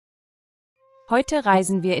Heute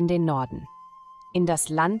reisen wir in den Norden, in das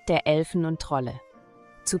Land der Elfen und Trolle,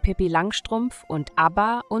 zu Pippi Langstrumpf und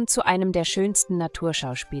ABBA und zu einem der schönsten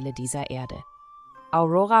Naturschauspiele dieser Erde,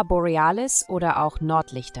 Aurora Borealis oder auch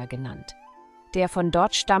Nordlichter genannt. Der von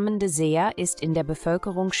dort stammende Seher ist in der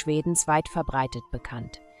Bevölkerung Schwedens weit verbreitet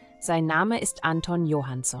bekannt. Sein Name ist Anton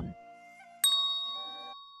Johansson.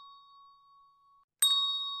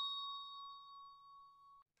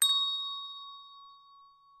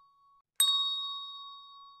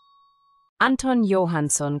 Anton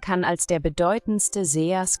Johansson kann als der bedeutendste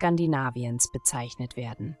Seher Skandinaviens bezeichnet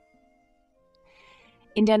werden.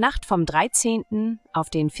 In der Nacht vom 13. auf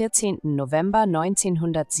den 14. November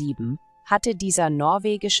 1907 hatte dieser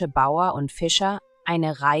norwegische Bauer und Fischer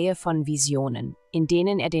eine Reihe von Visionen, in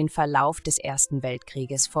denen er den Verlauf des Ersten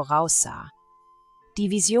Weltkrieges voraussah. Die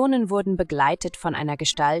Visionen wurden begleitet von einer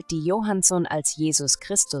Gestalt, die Johansson als Jesus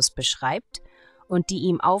Christus beschreibt und die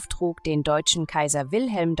ihm auftrug, den deutschen Kaiser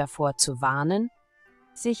Wilhelm davor zu warnen,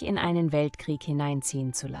 sich in einen Weltkrieg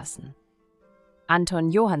hineinziehen zu lassen.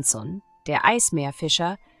 Anton Johansson, der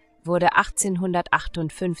Eismeerfischer, wurde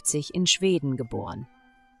 1858 in Schweden geboren.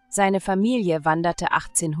 Seine Familie wanderte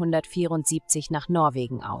 1874 nach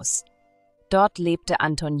Norwegen aus. Dort lebte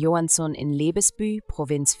Anton Johansson in Lebesby,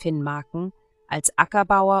 Provinz Finnmarken, als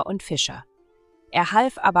Ackerbauer und Fischer. Er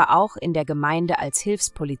half aber auch in der Gemeinde als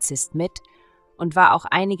Hilfspolizist mit und war auch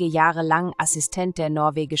einige Jahre lang Assistent der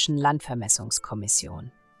norwegischen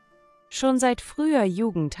Landvermessungskommission. Schon seit früher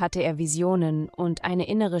Jugend hatte er Visionen und eine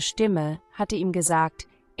innere Stimme hatte ihm gesagt,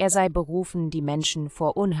 er sei berufen, die Menschen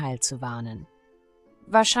vor Unheil zu warnen.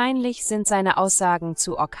 Wahrscheinlich sind seine Aussagen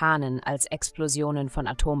zu Orkanen als Explosionen von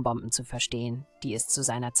Atombomben zu verstehen, die es zu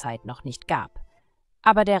seiner Zeit noch nicht gab.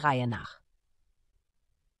 Aber der Reihe nach.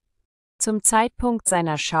 Zum Zeitpunkt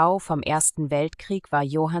seiner Schau vom Ersten Weltkrieg war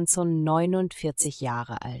Johansson 49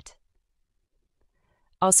 Jahre alt.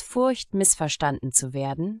 Aus Furcht, missverstanden zu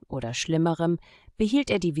werden oder Schlimmerem,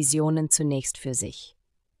 behielt er die Visionen zunächst für sich.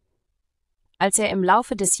 Als er im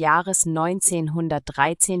Laufe des Jahres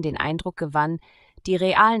 1913 den Eindruck gewann, die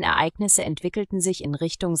realen Ereignisse entwickelten sich in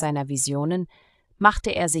Richtung seiner Visionen,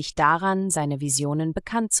 machte er sich daran, seine Visionen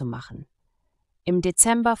bekannt zu machen. Im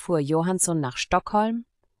Dezember fuhr Johansson nach Stockholm,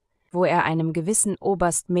 wo er einem gewissen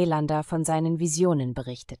Oberst Melander von seinen Visionen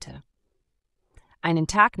berichtete. Einen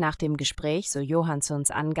Tag nach dem Gespräch, so Johanssons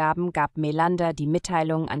Angaben, gab Melander die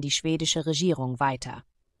Mitteilung an die schwedische Regierung weiter.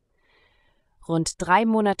 Rund 3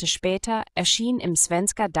 Monate später erschien im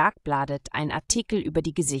Svenska Dagbladet ein Artikel über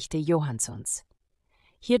die Gesichte Johanssons.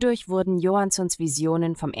 Hierdurch wurden Johanssons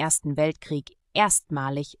Visionen vom Ersten Weltkrieg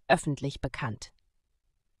erstmalig öffentlich bekannt.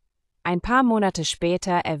 Ein paar Monate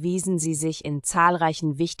später erwiesen sie sich in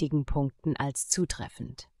zahlreichen wichtigen Punkten als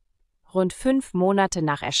zutreffend. Rund 5 Monate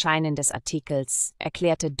nach Erscheinen des Artikels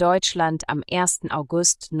erklärte Deutschland am 1.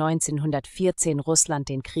 August 1914 Russland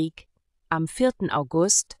den Krieg. Am 4.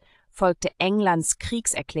 August folgte Englands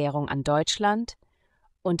Kriegserklärung an Deutschland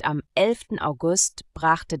und am 11. August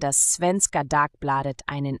brachte das Svenska Dagbladet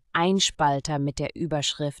einen Einspalter mit der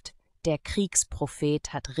Überschrift »Der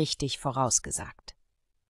Kriegsprophet hat richtig vorausgesagt«.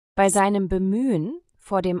 Bei seinem Bemühen,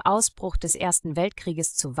 vor dem Ausbruch des Ersten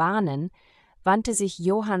Weltkrieges zu warnen, wandte sich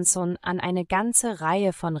Johansson an eine ganze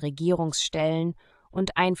Reihe von Regierungsstellen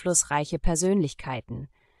und einflussreiche Persönlichkeiten,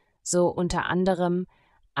 so unter anderem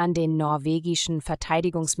an den norwegischen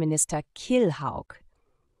Verteidigungsminister Kilhaug,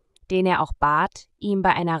 den er auch bat, ihm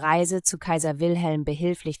bei einer Reise zu Kaiser Wilhelm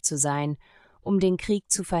behilflich zu sein, um den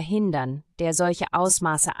Krieg zu verhindern, der solche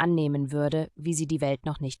Ausmaße annehmen würde, wie sie die Welt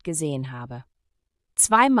noch nicht gesehen habe.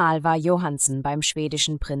 Zweimal war Johansson beim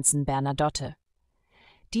schwedischen Prinzen Bernadotte.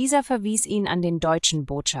 Dieser verwies ihn an den deutschen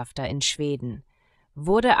Botschafter in Schweden,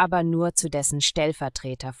 wurde aber nur zu dessen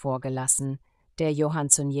Stellvertreter vorgelassen, der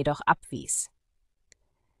Johansson jedoch abwies.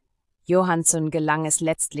 Johansson gelang es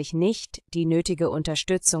letztlich nicht, die nötige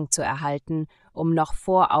Unterstützung zu erhalten, um noch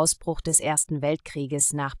vor Ausbruch des Ersten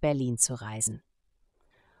Weltkrieges nach Berlin zu reisen.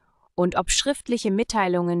 Und ob schriftliche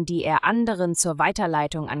Mitteilungen, die er anderen zur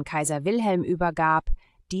Weiterleitung an Kaiser Wilhelm übergab,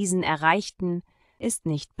 diesen erreichten, ist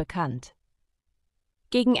nicht bekannt.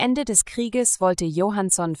 Gegen Ende des Krieges wollte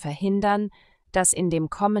Johansson verhindern, dass in dem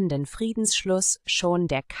kommenden Friedensschluss schon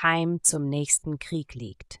der Keim zum nächsten Krieg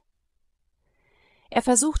liegt. Er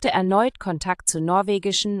versuchte erneut Kontakt zu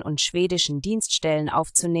norwegischen und schwedischen Dienststellen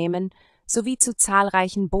aufzunehmen, sowie zu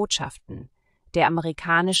zahlreichen Botschaften, der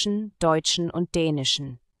amerikanischen, deutschen und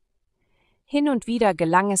dänischen. Hin und wieder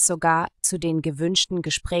gelang es sogar, zu den gewünschten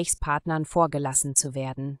Gesprächspartnern vorgelassen zu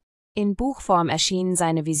werden. In Buchform erschienen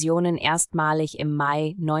seine Visionen erstmalig im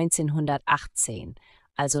Mai 1918,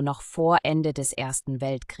 also noch vor Ende des Ersten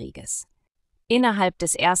Weltkrieges. Innerhalb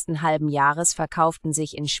des ersten halben Jahres verkauften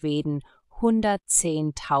sich in Schweden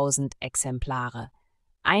 110.000 Exemplare.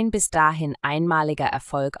 Ein bis dahin einmaliger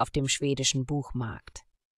Erfolg auf dem schwedischen Buchmarkt.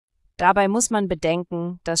 Dabei muss man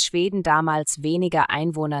bedenken, dass Schweden damals weniger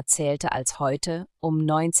Einwohner zählte als heute, um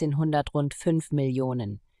 1900 rund 5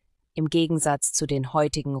 Millionen, im Gegensatz zu den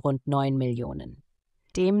heutigen rund 9 Millionen.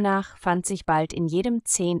 Demnach fand sich bald in jedem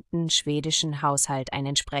 10. schwedischen Haushalt ein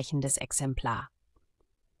entsprechendes Exemplar.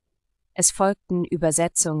 Es folgten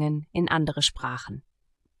Übersetzungen in andere Sprachen.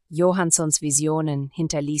 Johanssons Visionen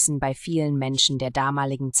hinterließen bei vielen Menschen der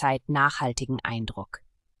damaligen Zeit nachhaltigen Eindruck.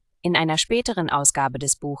 In einer späteren Ausgabe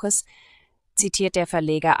des Buches zitiert der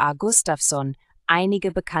Verleger A. Gustafsson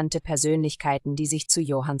einige bekannte Persönlichkeiten, die sich zu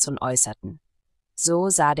Johansson äußerten. So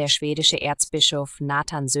sah der schwedische Erzbischof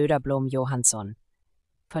Nathan Söderblom Johansson,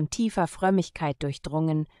 von tiefer Frömmigkeit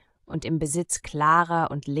durchdrungen und im Besitz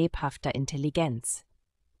klarer und lebhafter Intelligenz.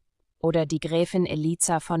 Oder die Gräfin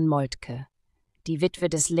Eliza von Moltke, die Witwe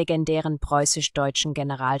des legendären preußisch-deutschen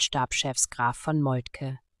Generalstabschefs Graf von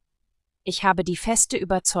Moltke. Ich habe die feste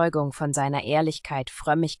Überzeugung von seiner Ehrlichkeit,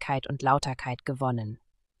 Frömmigkeit und Lauterkeit gewonnen.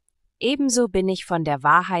 Ebenso bin ich von der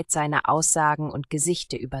Wahrheit seiner Aussagen und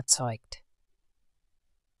Gesichte überzeugt.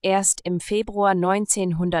 Erst im Februar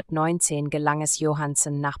 1919 gelang es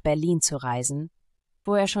Johansson, nach Berlin zu reisen,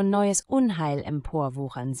 wo er schon neues Unheil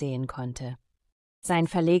emporwuchern sehen konnte. Sein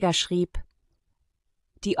Verleger schrieb: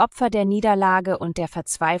 Die Opfer der Niederlage und der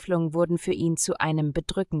Verzweiflung wurden für ihn zu einem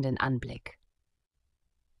bedrückenden Anblick.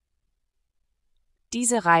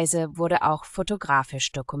 Diese Reise wurde auch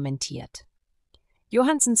fotografisch dokumentiert.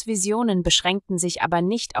 Johanssons Visionen beschränkten sich aber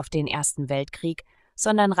nicht auf den Ersten Weltkrieg,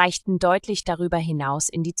 sondern reichten deutlich darüber hinaus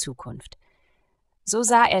in die Zukunft. So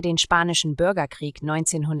sah er den Spanischen Bürgerkrieg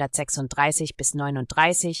 1936 bis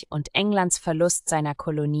 39 und Englands Verlust seiner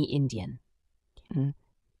Kolonie Indien.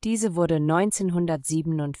 Diese wurde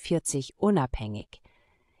 1947 unabhängig.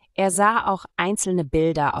 Er sah auch einzelne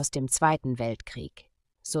Bilder aus dem Zweiten Weltkrieg,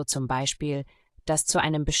 so zum Beispiel, dass zu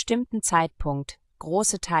einem bestimmten Zeitpunkt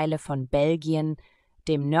große Teile von Belgien,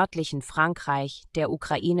 dem nördlichen Frankreich, der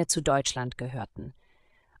Ukraine zu Deutschland gehörten.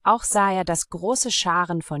 Auch sah er, dass große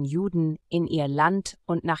Scharen von Juden in ihr Land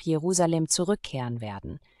und nach Jerusalem zurückkehren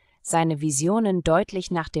werden. Seine Visionen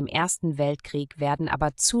deutlich nach dem Ersten Weltkrieg werden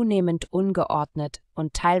aber zunehmend ungeordnet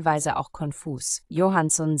und teilweise auch konfus.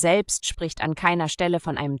 Johansson selbst spricht an keiner Stelle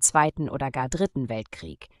von einem Zweiten oder gar Dritten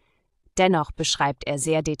Weltkrieg. Dennoch beschreibt er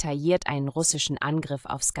sehr detailliert einen russischen Angriff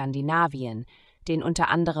auf Skandinavien, den unter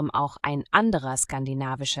anderem auch ein anderer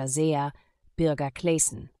skandinavischer Seher, Birger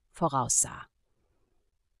Claesen, voraussah.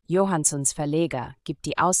 Johanssons Verleger gibt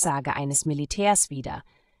die Aussage eines Militärs wieder,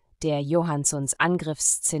 der Johanssons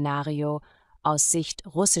Angriffsszenario aus Sicht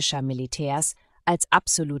russischer Militärs als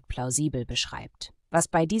absolut plausibel beschreibt. Was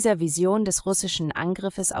bei dieser Vision des russischen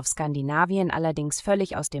Angriffes auf Skandinavien allerdings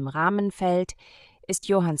völlig aus dem Rahmen fällt, ist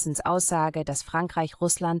Johanssons Aussage, dass Frankreich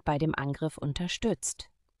Russland bei dem Angriff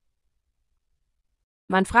unterstützt.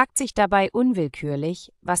 Man fragt sich dabei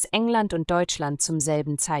unwillkürlich, was England und Deutschland zum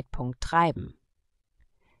selben Zeitpunkt treiben.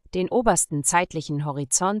 Den obersten zeitlichen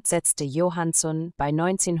Horizont setzte Johansson bei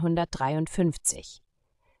 1953.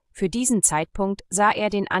 Für diesen Zeitpunkt sah er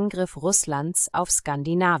den Angriff Russlands auf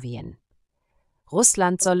Skandinavien.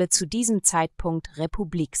 Russland solle zu diesem Zeitpunkt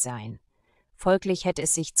Republik sein. Folglich hätte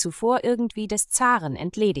es sich zuvor irgendwie des Zaren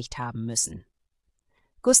entledigt haben müssen.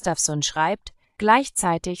 Gustafsson schreibt,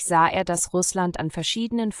 gleichzeitig sah er, dass Russland an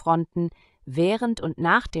verschiedenen Fronten während und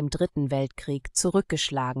nach dem Dritten Weltkrieg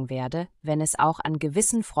zurückgeschlagen werde, wenn es auch an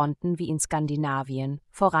gewissen Fronten wie in Skandinavien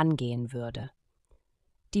vorangehen würde.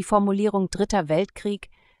 Die Formulierung Dritter Weltkrieg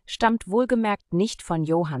stammt wohlgemerkt nicht von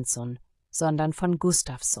Johansson, sondern von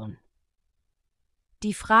Gustafsson.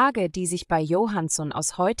 Die Frage, die sich bei Johansson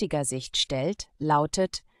aus heutiger Sicht stellt,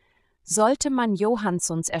 lautet: Sollte man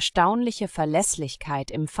Johanssons erstaunliche Verlässlichkeit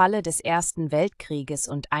im Falle des Ersten Weltkrieges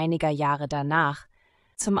und einiger Jahre danach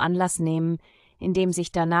zum Anlass nehmen, in dem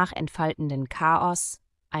sich danach entfaltenden Chaos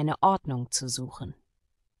eine Ordnung zu suchen?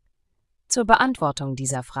 Zur Beantwortung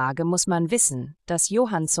dieser Frage muss man wissen, dass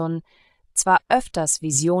Johansson zwar öfters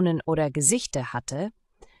Visionen oder Gesichte hatte,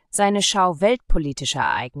 seine Schau weltpolitischer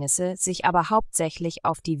Ereignisse sich aber hauptsächlich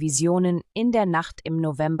auf die Visionen in der Nacht im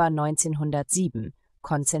November 1907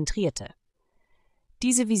 konzentrierte.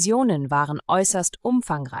 Diese Visionen waren äußerst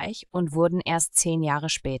umfangreich und wurden erst 10 Jahre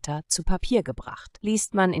später zu Papier gebracht.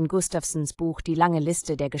 Liest man in Gustafssons Buch die lange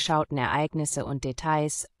Liste der geschauten Ereignisse und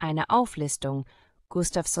Details eine Auflistung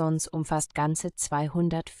Gustafssons umfasst ganze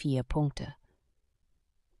 204 Punkte.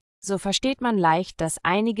 So versteht man leicht, dass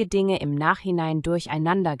einige Dinge im Nachhinein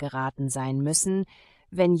durcheinander geraten sein müssen,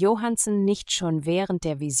 wenn Johansson nicht schon während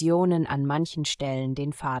der Visionen an manchen Stellen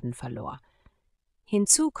den Faden verlor.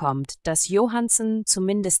 Hinzu kommt, dass Johansson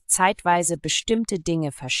zumindest zeitweise bestimmte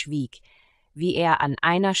Dinge verschwieg, wie er an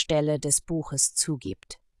einer Stelle des Buches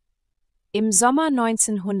zugibt. Im Sommer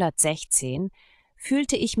 1916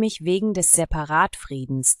 fühlte ich mich wegen des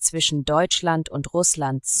Separatfriedens zwischen Deutschland und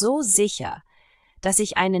Russland so sicher, dass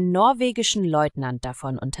ich einen norwegischen Leutnant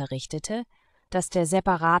davon unterrichtete, dass der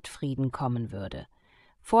Separatfrieden kommen würde.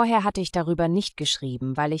 Vorher hatte ich darüber nicht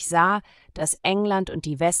geschrieben, weil ich sah, dass England und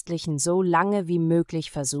die Westlichen so lange wie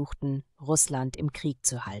möglich versuchten, Russland im Krieg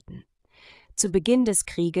zu halten. Zu Beginn des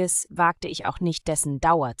Krieges wagte ich auch nicht dessen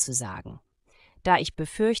Dauer zu sagen, da ich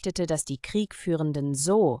befürchtete, dass die Kriegführenden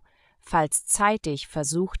so, falls zeitig,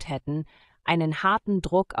 versucht hätten, einen harten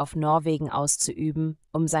Druck auf Norwegen auszuüben,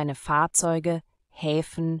 um seine Fahrzeuge,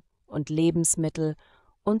 Häfen und Lebensmittel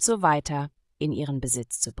und so weiter in ihren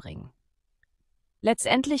Besitz zu bringen.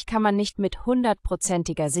 Letztendlich kann man nicht mit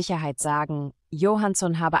 100%iger Sicherheit sagen,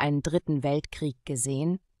 Johansson habe einen dritten Weltkrieg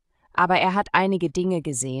gesehen, aber er hat einige Dinge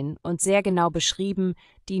gesehen und sehr genau beschrieben,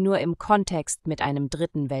 die nur im Kontext mit einem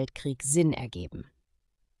dritten Weltkrieg Sinn ergeben.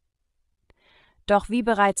 Doch wie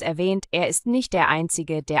bereits erwähnt, er ist nicht der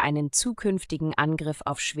Einzige, der einen zukünftigen Angriff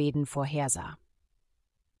auf Schweden vorhersah.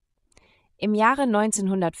 Im Jahre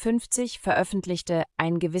 1950 veröffentlichte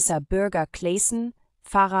ein gewisser Bürger Claesson,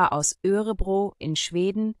 Pfarrer aus Örebro in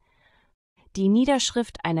Schweden, die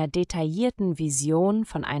Niederschrift einer detaillierten Vision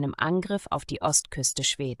von einem Angriff auf die Ostküste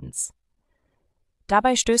Schwedens.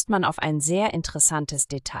 Dabei stößt man auf ein sehr interessantes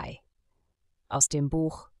Detail aus dem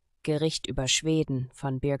Buch Gericht über Schweden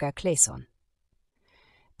von Bürger Claesson.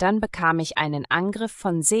 Dann bekam ich einen Angriff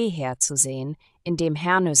von See her zu sehen, in dem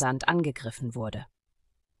Härnösand angegriffen wurde.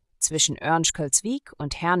 Zwischen Örnsköldsvik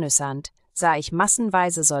und Härnösand sah ich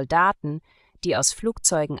massenweise Soldaten, die aus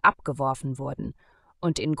Flugzeugen abgeworfen wurden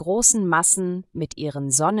und in großen Massen mit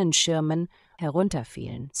ihren Sonnenschirmen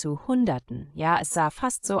herunterfielen, zu Hunderten, ja, es sah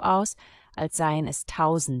fast so aus, als seien es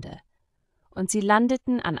Tausende. Und sie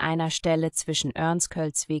landeten an einer Stelle zwischen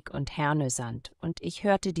Örnsköldsvik und Härnösand, und ich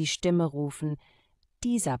hörte die Stimme rufen,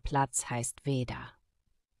 dieser Platz heißt Veda.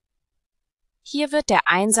 Hier wird der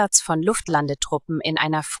Einsatz von Luftlandetruppen in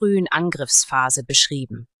einer frühen Angriffsphase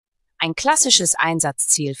beschrieben. Ein klassisches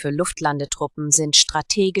Einsatzziel für Luftlandetruppen sind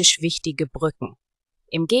strategisch wichtige Brücken.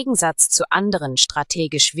 Im Gegensatz zu anderen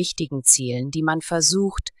strategisch wichtigen Zielen, die man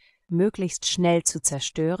versucht, möglichst schnell zu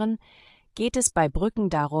zerstören, geht es bei Brücken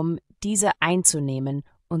darum, diese einzunehmen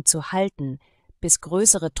und zu halten, bis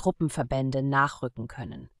größere Truppenverbände nachrücken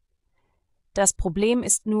können. Das Problem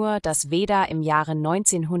ist nur, dass Veda im Jahre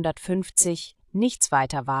 1950 nichts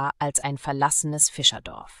weiter war als ein verlassenes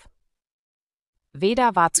Fischerdorf.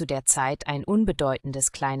 Veda war zu der Zeit ein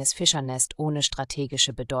unbedeutendes kleines Fischernest ohne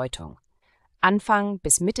strategische Bedeutung. Anfang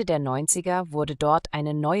bis Mitte der 90er wurde dort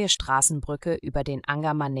eine neue Straßenbrücke über den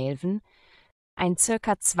Angermanelven, ein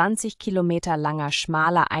ca. 20 Kilometer langer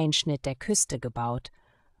schmaler Einschnitt der Küste, gebaut,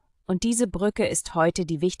 und diese Brücke ist heute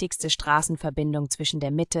die wichtigste Straßenverbindung zwischen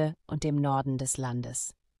der Mitte und dem Norden des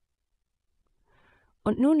Landes.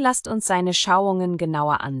 Und nun lasst uns seine Schauungen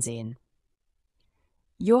genauer ansehen.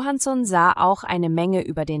 Johansson sah auch eine Menge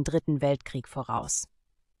über den Dritten Weltkrieg voraus.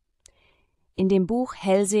 In dem Buch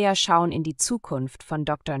Hellseher schauen in die Zukunft von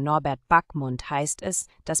Dr. Norbert Backmund heißt es,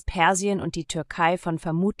 dass Persien und die Türkei von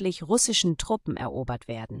vermutlich russischen Truppen erobert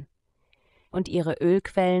werden. Und ihre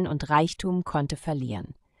Ölquellen und Reichtum konnte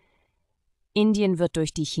verlieren. Indien wird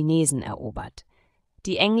durch die Chinesen erobert.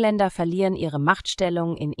 Die Engländer verlieren ihre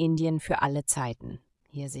Machtstellung in Indien für alle Zeiten.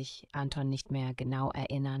 Hier sich Anton nicht mehr genau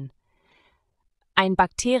erinnern. Ein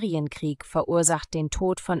Bakterienkrieg verursacht den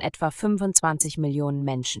Tod von etwa 25 Millionen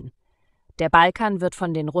Menschen. Der Balkan wird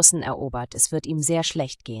von den Russen erobert, es wird ihm sehr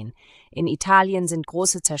schlecht gehen. In Italien sind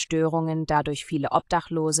große Zerstörungen, dadurch viele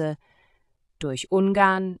Obdachlose. Durch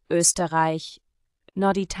Ungarn, Österreich,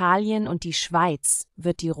 Norditalien und die Schweiz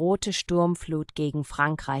wird die rote Sturmflut gegen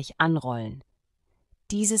Frankreich anrollen.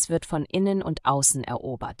 Dieses wird von innen und außen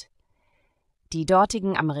erobert. Die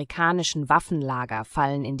dortigen amerikanischen Waffenlager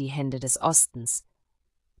fallen in die Hände des Ostens.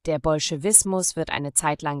 Der Bolschewismus wird eine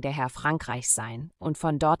Zeit lang der Herr Frankreichs sein und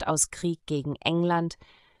von dort aus Krieg gegen England,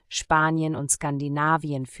 Spanien und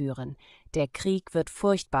Skandinavien führen. Der Krieg wird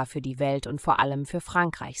furchtbar für die Welt und vor allem für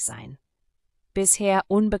Frankreich sein. Bisher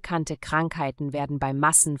unbekannte Krankheiten werden bei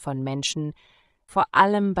Massen von Menschen, vor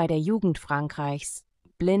allem bei der Jugend Frankreichs,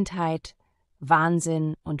 Blindheit,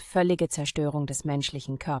 Wahnsinn und völlige Zerstörung des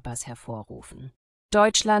menschlichen Körpers hervorrufen.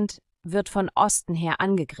 Deutschland wird von Osten her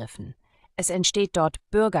angegriffen. Es entsteht dort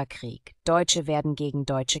Bürgerkrieg, Deutsche werden gegen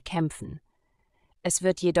Deutsche kämpfen. Es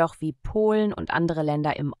wird jedoch wie Polen und andere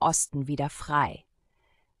Länder im Osten wieder frei.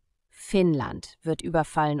 Finnland wird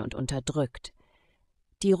überfallen und unterdrückt.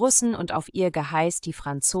 Die Russen und auf ihr Geheiß die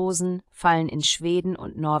Franzosen fallen in Schweden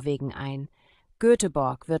und Norwegen ein.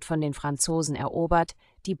 Göteborg wird von den Franzosen erobert,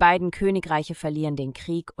 die beiden Königreiche verlieren den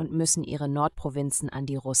Krieg und müssen ihre Nordprovinzen an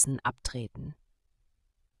die Russen abtreten.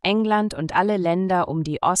 England und alle Länder um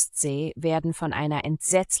die Ostsee werden von einer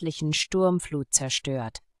entsetzlichen Sturmflut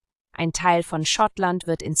zerstört. Ein Teil von Schottland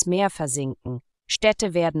wird ins Meer versinken,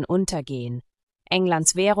 Städte werden untergehen,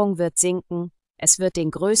 Englands Währung wird sinken, es wird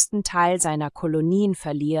den größten Teil seiner Kolonien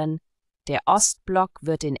verlieren, der Ostblock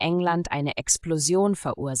wird in England eine Explosion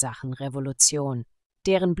verursachen, Revolution,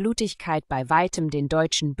 deren Blutigkeit bei weitem den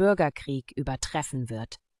deutschen Bürgerkrieg übertreffen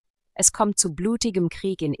wird. Es kommt zu blutigem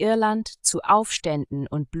Krieg in Irland, zu Aufständen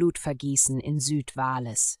und Blutvergießen in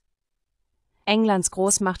Südwales. Englands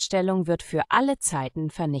Großmachtstellung wird für alle Zeiten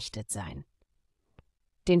vernichtet sein.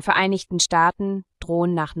 Den Vereinigten Staaten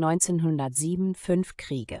drohen nach 1907 5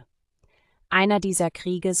 Kriege. Einer dieser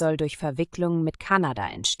Kriege soll durch Verwicklungen mit Kanada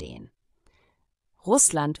entstehen.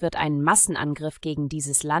 Russland wird einen Massenangriff gegen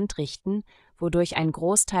dieses Land richten, wodurch ein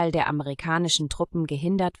Großteil der amerikanischen Truppen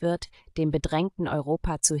gehindert wird, dem bedrängten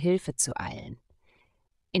Europa zu Hilfe zu eilen.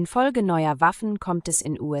 Infolge neuer Waffen kommt es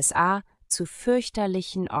in USA zu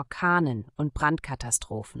fürchterlichen Orkanen und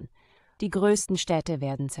Brandkatastrophen. Die größten Städte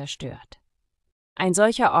werden zerstört. Ein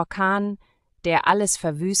solcher Orkan, der alles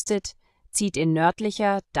verwüstet, zieht in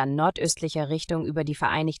nördlicher, dann nordöstlicher Richtung über die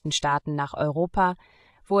Vereinigten Staaten nach Europa,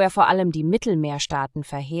 wo er vor allem die Mittelmeerstaaten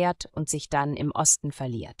verheert und sich dann im Osten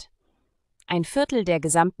verliert. Ein Viertel der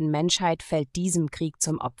gesamten Menschheit fällt diesem Krieg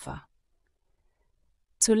zum Opfer.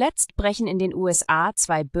 Zuletzt brechen in den USA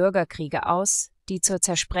 2 Bürgerkriege aus, die zur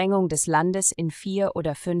Zersprengung des Landes in 4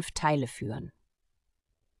 oder 5 Teile führen.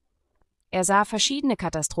 Er sah verschiedene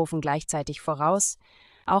Katastrophen gleichzeitig voraus,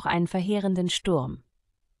 auch einen verheerenden Sturm.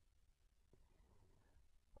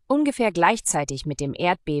 Ungefähr gleichzeitig mit dem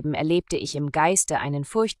Erdbeben erlebte ich im Geiste einen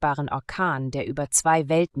furchtbaren Orkan, der über 2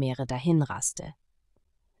 Weltmeere dahinraste.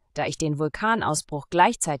 Da ich den Vulkanausbruch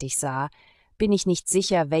gleichzeitig sah, bin ich nicht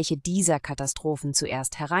sicher, welche dieser Katastrophen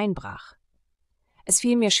zuerst hereinbrach. Es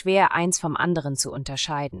fiel mir schwer, eins vom anderen zu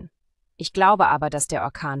unterscheiden. Ich glaube aber, dass der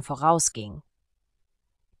Orkan vorausging.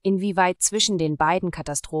 Inwieweit zwischen den beiden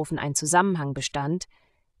Katastrophen ein Zusammenhang bestand,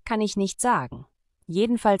 kann ich nicht sagen.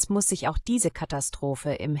 Jedenfalls muss sich auch diese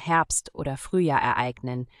Katastrophe im Herbst oder Frühjahr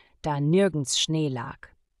ereignen, da nirgends Schnee lag.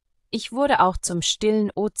 Ich wurde auch zum Stillen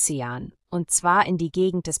Ozean, und zwar in die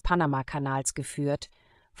Gegend des Panamakanals geführt,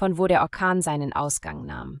 von wo der Orkan seinen Ausgang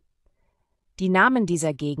nahm. Die Namen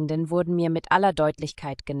dieser Gegenden wurden mir mit aller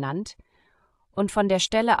Deutlichkeit genannt, und von der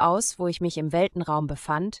Stelle aus, wo ich mich im Weltenraum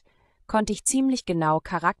befand, konnte ich ziemlich genau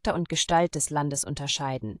Charakter und Gestalt des Landes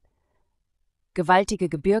unterscheiden. Gewaltige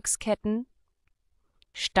Gebirgsketten,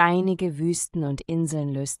 steinige Wüsten und Inseln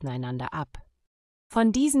lösten einander ab.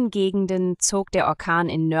 Von diesen Gegenden zog der Orkan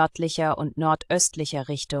in nördlicher und nordöstlicher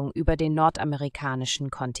Richtung über den nordamerikanischen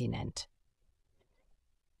Kontinent.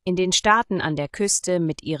 In den Staaten an der Küste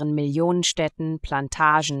mit ihren Millionenstädten,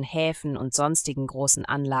 Plantagen, Häfen und sonstigen großen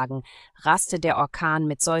Anlagen raste der Orkan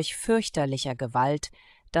mit solch fürchterlicher Gewalt,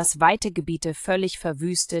 dass weite Gebiete völlig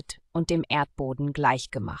verwüstet und dem Erdboden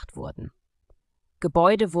gleichgemacht wurden.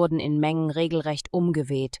 Gebäude wurden in Mengen regelrecht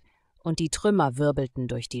umgeweht und die Trümmer wirbelten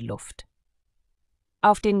durch die Luft.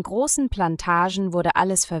 Auf den großen Plantagen wurde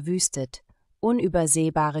alles verwüstet,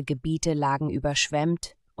 unübersehbare Gebiete lagen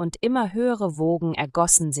überschwemmt und immer höhere Wogen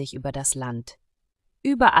ergossen sich über das Land.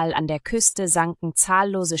 Überall an der Küste sanken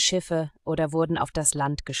zahllose Schiffe oder wurden auf das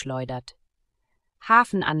Land geschleudert.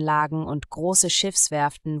 Hafenanlagen und große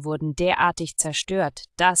Schiffswerften wurden derartig zerstört,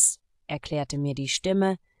 dass, erklärte mir die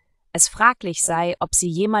Stimme, es fraglich sei, ob sie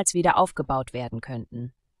jemals wieder aufgebaut werden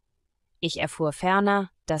könnten. Ich erfuhr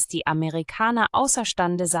ferner, dass die Amerikaner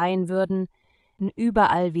außerstande sein würden,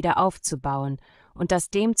 überall wieder aufzubauen und dass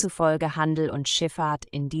demzufolge Handel und Schifffahrt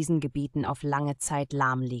in diesen Gebieten auf lange Zeit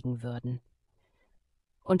lahm liegen würden.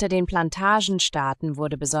 Unter den Plantagenstaaten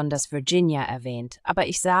wurde besonders Virginia erwähnt, aber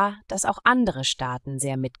ich sah, dass auch andere Staaten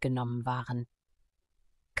sehr mitgenommen waren.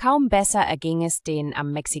 Kaum besser erging es den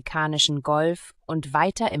am Mexikanischen Golf und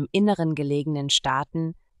weiter im Inneren gelegenen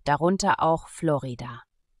Staaten, darunter auch Florida.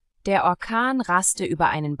 Der Orkan raste über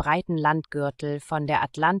einen breiten Landgürtel von der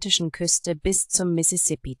atlantischen Küste bis zum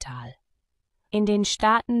Mississippi-Tal. In den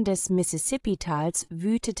Staaten des Mississippi-Tals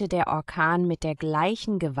wütete der Orkan mit der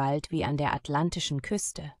gleichen Gewalt wie an der atlantischen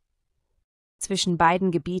Küste. Zwischen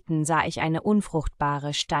beiden Gebieten sah ich eine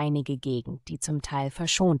unfruchtbare, steinige Gegend, die zum Teil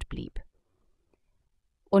verschont blieb.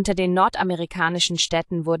 Unter den nordamerikanischen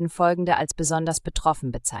Städten wurden folgende als besonders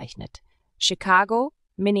betroffen bezeichnet: Chicago,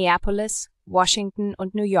 Minneapolis, Washington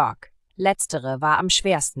und New York, Letztere war am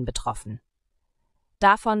schwersten betroffen.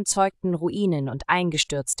 Davon zeugten Ruinen und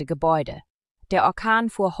eingestürzte Gebäude. Der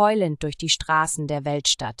Orkan fuhr heulend durch die Straßen der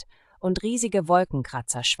Weltstadt und riesige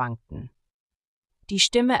Wolkenkratzer schwankten. Die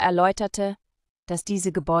Stimme erläuterte, dass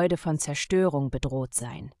diese Gebäude von Zerstörung bedroht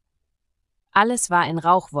seien. Alles war in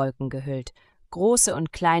Rauchwolken gehüllt, große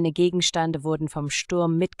und kleine Gegenstände wurden vom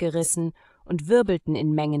Sturm mitgerissen und wirbelten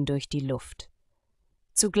in Mengen durch die Luft.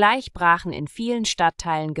 Zugleich brachen in vielen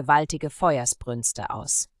Stadtteilen gewaltige Feuersbrünste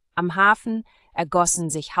aus. Am Hafen ergossen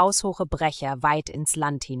sich haushohe Brecher weit ins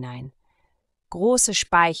Land hinein. Große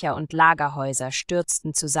Speicher und Lagerhäuser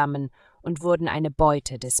stürzten zusammen und wurden eine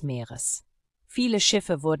Beute des Meeres. Viele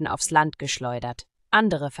Schiffe wurden aufs Land geschleudert,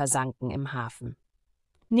 andere versanken im Hafen.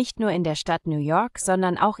 Nicht nur in der Stadt New York,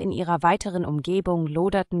 sondern auch in ihrer weiteren Umgebung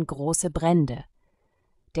loderten große Brände.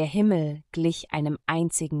 Der Himmel glich einem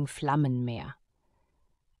einzigen Flammenmeer.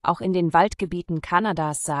 Auch in den Waldgebieten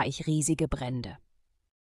Kanadas sah ich riesige Brände.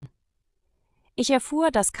 Ich erfuhr,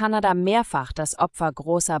 dass Kanada mehrfach das Opfer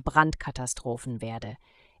großer Brandkatastrophen werde.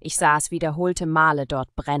 Ich sah es wiederholte Male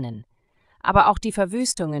dort brennen. Aber auch die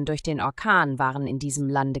Verwüstungen durch den Orkan waren in diesem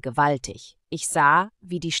Lande gewaltig. Ich sah,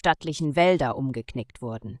 wie die stattlichen Wälder umgeknickt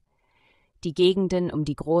wurden. Die Gegenden um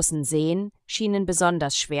die großen Seen schienen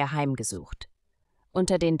besonders schwer heimgesucht.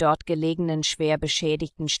 Unter den dort gelegenen schwer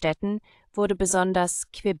beschädigten Städten wurde besonders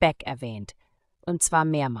Quebec erwähnt, und zwar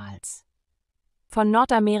mehrmals. Von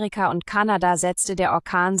Nordamerika und Kanada setzte der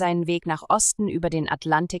Orkan seinen Weg nach Osten über den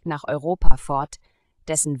Atlantik nach Europa fort,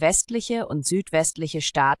 dessen westliche und südwestliche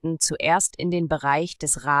Staaten zuerst in den Bereich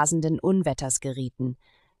des rasenden Unwetters gerieten.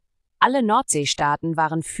 Alle Nordseestaaten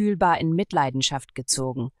waren fühlbar in Mitleidenschaft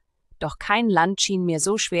gezogen, doch kein Land schien mir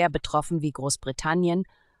so schwer betroffen wie Großbritannien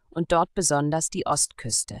und dort besonders die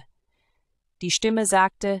Ostküste. Die Stimme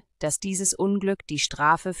sagte, dass dieses Unglück die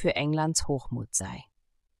Strafe für Englands Hochmut sei.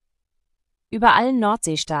 Über allen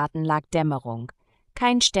Nordseestaaten lag Dämmerung,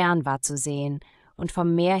 kein Stern war zu sehen und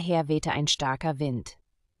vom Meer her wehte ein starker Wind.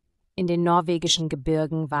 In den norwegischen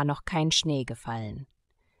Gebirgen war noch kein Schnee gefallen.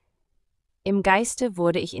 Im Geiste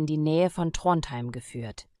wurde ich in die Nähe von Trondheim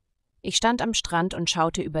geführt. Ich stand am Strand und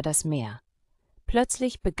schaute über das Meer.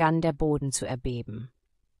 Plötzlich begann der Boden zu erbeben.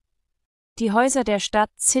 Die Häuser der Stadt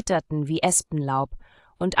zitterten wie Espenlaub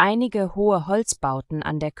und einige hohe Holzbauten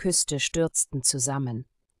an der Küste stürzten zusammen.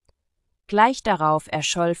 Gleich darauf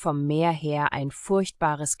erscholl vom Meer her ein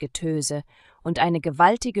furchtbares Getöse und eine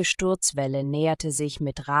gewaltige Sturzwelle näherte sich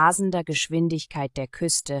mit rasender Geschwindigkeit der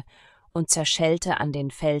Küste und zerschellte an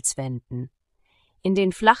den Felswänden. In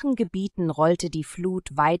den flachen Gebieten rollte die Flut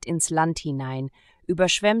weit ins Land hinein,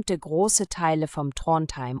 überschwemmte große Teile vom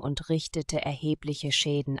Trondheim und richtete erhebliche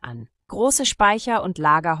Schäden an. Große Speicher und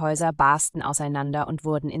Lagerhäuser barsten auseinander und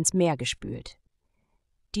wurden ins Meer gespült.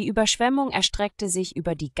 Die Überschwemmung erstreckte sich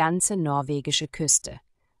über die ganze norwegische Küste,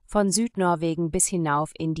 von Südnorwegen bis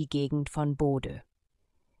hinauf in die Gegend von Bodø.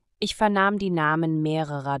 Ich vernahm die Namen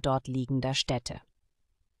mehrerer dort liegender Städte.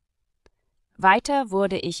 Weiter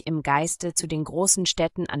wurde ich im Geiste zu den großen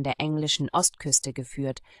Städten an der englischen Ostküste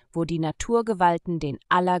geführt, wo die Naturgewalten den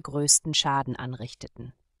allergrößten Schaden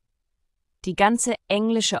anrichteten. Die ganze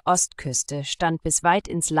englische Ostküste stand bis weit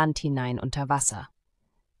ins Land hinein unter Wasser.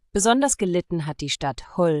 Besonders gelitten hat die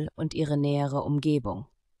Stadt Hull und ihre nähere Umgebung.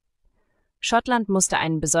 Schottland musste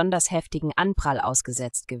einen besonders heftigen Anprall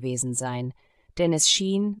ausgesetzt gewesen sein, denn es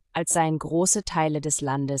schien, als seien große Teile des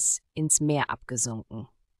Landes ins Meer abgesunken.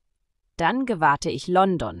 Dann gewahrte ich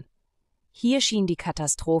London. Hier schien die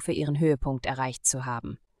Katastrophe ihren Höhepunkt erreicht zu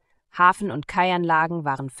haben. Hafen- und Kaianlagen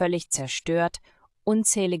waren völlig zerstört,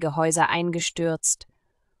 unzählige Häuser eingestürzt,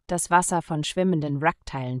 das Wasser von schwimmenden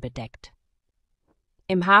Wrackteilen bedeckt.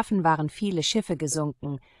 Im Hafen waren viele Schiffe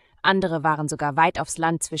gesunken, andere waren sogar weit aufs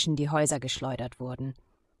Land zwischen die Häuser geschleudert worden.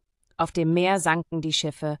 Auf dem Meer sanken die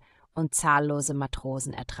Schiffe und zahllose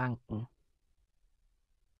Matrosen ertranken.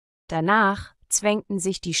 Danach zwängten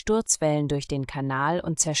sich die Sturzwellen durch den Kanal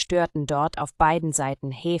und zerstörten dort auf beiden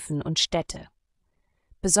Seiten Häfen und Städte.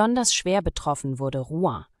 Besonders schwer betroffen wurde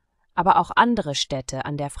Rouen, aber auch andere Städte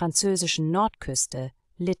an der französischen Nordküste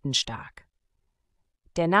litten stark.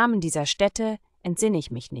 Der Namen dieser Städte entsinne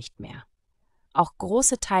ich mich nicht mehr. Auch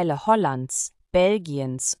große Teile Hollands,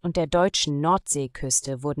 Belgiens und der deutschen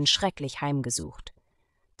Nordseeküste wurden schrecklich heimgesucht.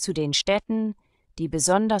 Zu den Städten, die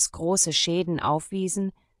besonders große Schäden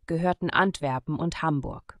aufwiesen, gehörten Antwerpen und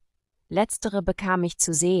Hamburg. Letztere bekam ich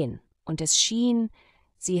zu sehen, und es schien,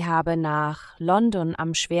 sie habe nach London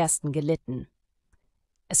am schwersten gelitten.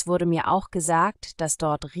 Es wurde mir auch gesagt, dass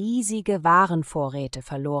dort riesige Warenvorräte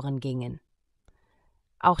verloren gingen.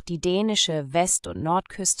 Auch die dänische West- und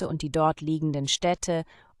Nordküste und die dort liegenden Städte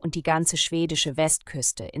und die ganze schwedische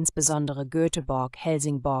Westküste, insbesondere Göteborg,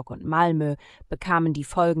 Helsingborg und Malmö, bekamen die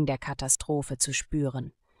Folgen der Katastrophe zu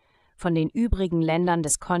spüren. Von den übrigen Ländern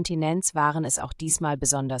des Kontinents waren es auch diesmal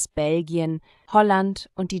besonders Belgien, Holland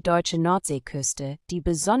und die deutsche Nordseeküste, die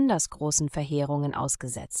besonders großen Verheerungen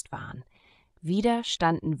ausgesetzt waren. Wieder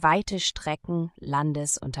standen weite Strecken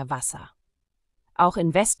Landes unter Wasser. Auch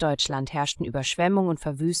in Westdeutschland herrschten Überschwemmung und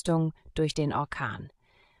Verwüstung durch den Orkan.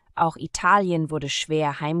 Auch Italien wurde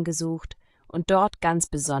schwer heimgesucht und dort ganz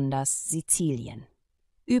besonders Sizilien.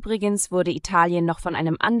 Übrigens wurde Italien noch von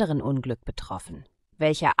einem anderen Unglück betroffen.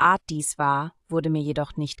 Welcher Art dies war, wurde mir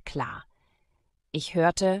jedoch nicht klar. Ich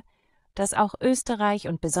hörte, dass auch Österreich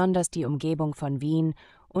und besonders die Umgebung von Wien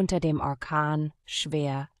unter dem Orkan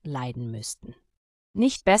schwer leiden müssten.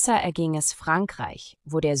 Nicht besser erging es Frankreich,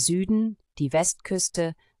 wo der Süden, die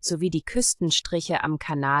Westküste sowie die Küstenstriche am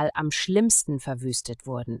Kanal am schlimmsten verwüstet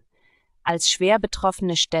wurden. Als schwer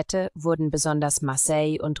betroffene Städte wurden besonders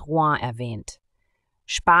Marseille und Rouen erwähnt.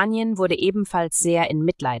 Spanien wurde ebenfalls sehr in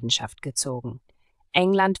Mitleidenschaft gezogen.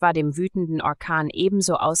 England war dem wütenden Orkan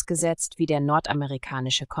ebenso ausgesetzt wie der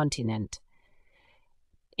nordamerikanische Kontinent.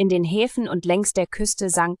 In den Häfen und längs der Küste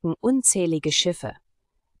sanken unzählige Schiffe.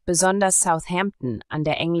 Besonders Southampton an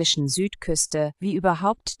der englischen Südküste, wie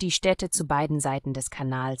überhaupt die Städte zu beiden Seiten des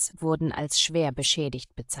Kanals, wurden als schwer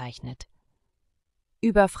beschädigt bezeichnet.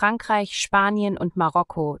 Über Frankreich, Spanien und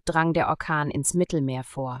Marokko drang der Orkan ins Mittelmeer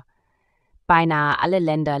vor. Beinahe alle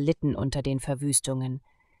Länder litten unter den Verwüstungen.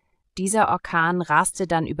 Dieser Orkan raste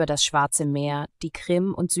dann über das Schwarze Meer, die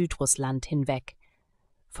Krim und Südrussland hinweg.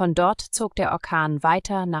 Von dort zog der Orkan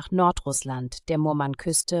weiter nach Nordrussland, der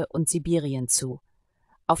Murmanküste und Sibirien zu.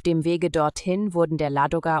 Auf dem Wege dorthin wurden der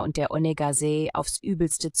Ladoga und der Onega-See aufs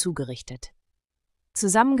Übelste zugerichtet.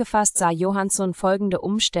 Zusammengefasst sah Johansson folgende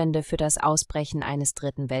Umstände für das Ausbrechen eines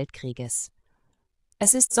Dritten Weltkrieges.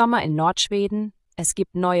 Es ist Sommer in Nordschweden, es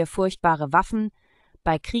gibt neue furchtbare Waffen,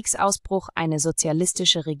 bei Kriegsausbruch eine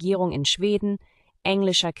sozialistische Regierung in Schweden,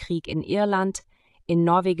 englischer Krieg in Irland, in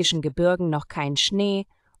norwegischen Gebirgen noch kein Schnee,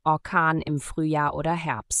 Orkan im Frühjahr oder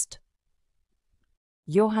Herbst.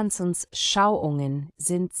 Johanssons Schauungen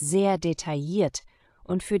sind sehr detailliert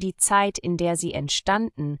und für die Zeit, in der sie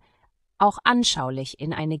entstanden, auch anschaulich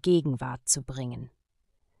in eine Gegenwart zu bringen.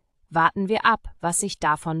 Warten wir ab, was sich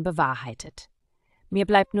davon bewahrheitet. Mir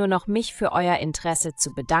bleibt nur noch, mich für euer Interesse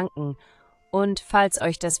zu bedanken und falls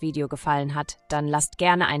euch das Video gefallen hat, dann lasst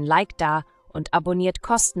gerne ein Like da und abonniert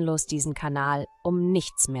kostenlos diesen Kanal, um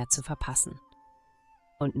nichts mehr zu verpassen.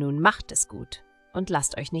 Und nun macht es gut und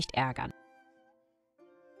lasst euch nicht ärgern.